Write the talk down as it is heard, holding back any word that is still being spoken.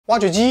挖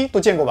掘机都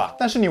见过吧？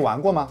但是你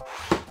玩过吗？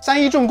三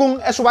一重工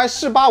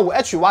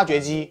HY485H 挖掘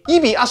机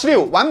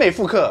1:26完美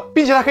复刻，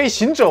并且它可以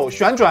行走、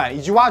旋转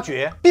以及挖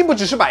掘，并不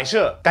只是摆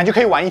设，感觉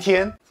可以玩一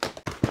天。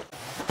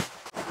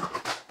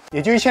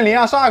也就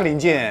1022个零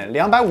件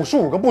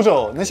，255个步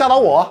骤，能吓倒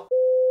我？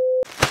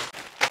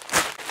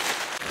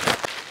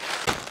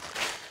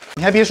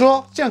你还别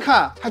说，这样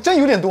看还真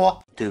有点多。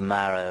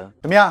Tomorrow，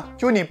 怎么样？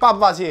就问你霸不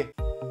霸气？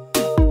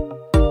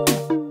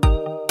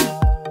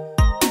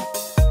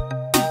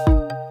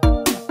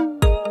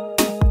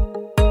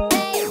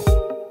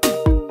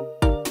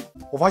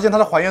我发现它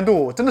的还原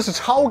度真的是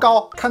超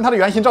高，看它的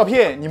原型照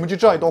片，你们就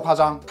知道有多夸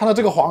张。看到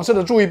这个黄色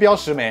的注意标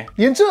识没？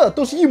连这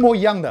都是一模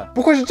一样的，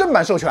不愧是正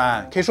版授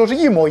权，可以说是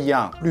一模一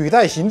样。履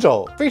带行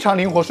走非常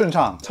灵活顺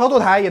畅，操作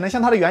台也能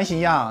像它的原型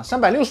一样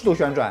360度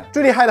旋转。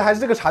最厉害的还是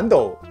这个铲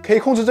斗，可以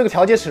控制这个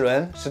调节齿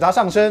轮，使它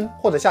上升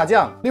或者下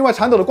降。另外，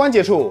铲斗的关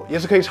节处也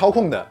是可以操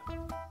控的。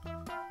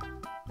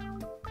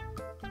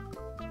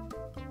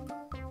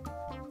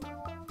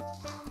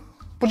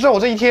不知道我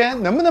这一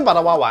天能不能把它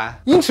挖完，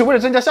因此为了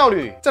增加效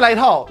率，再来一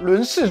套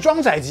轮式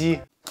装载机。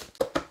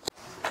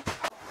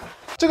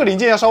这个零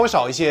件要稍微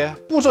少一些，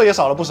步骤也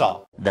少了不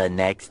少。The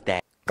next day，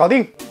 搞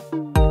定。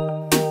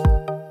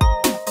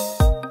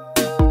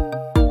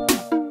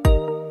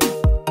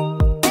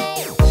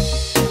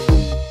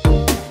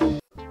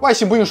外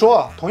形不用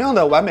说，同样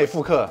的完美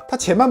复刻。它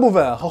前半部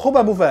分和后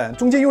半部分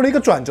中间用了一个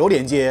转轴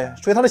连接，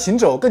所以它的行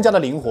走更加的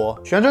灵活。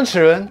旋转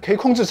齿轮可以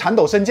控制铲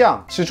斗升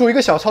降，使出一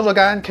个小操作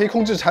杆可以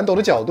控制铲斗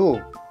的角度。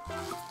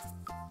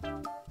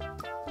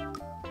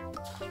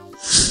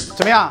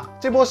怎么样？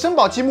这波森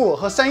宝积木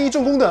和三一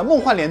重工的梦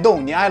幻联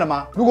动，你爱了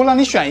吗？如果让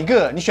你选一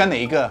个，你选哪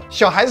一个？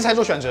小孩子才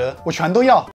做选择，我全都要。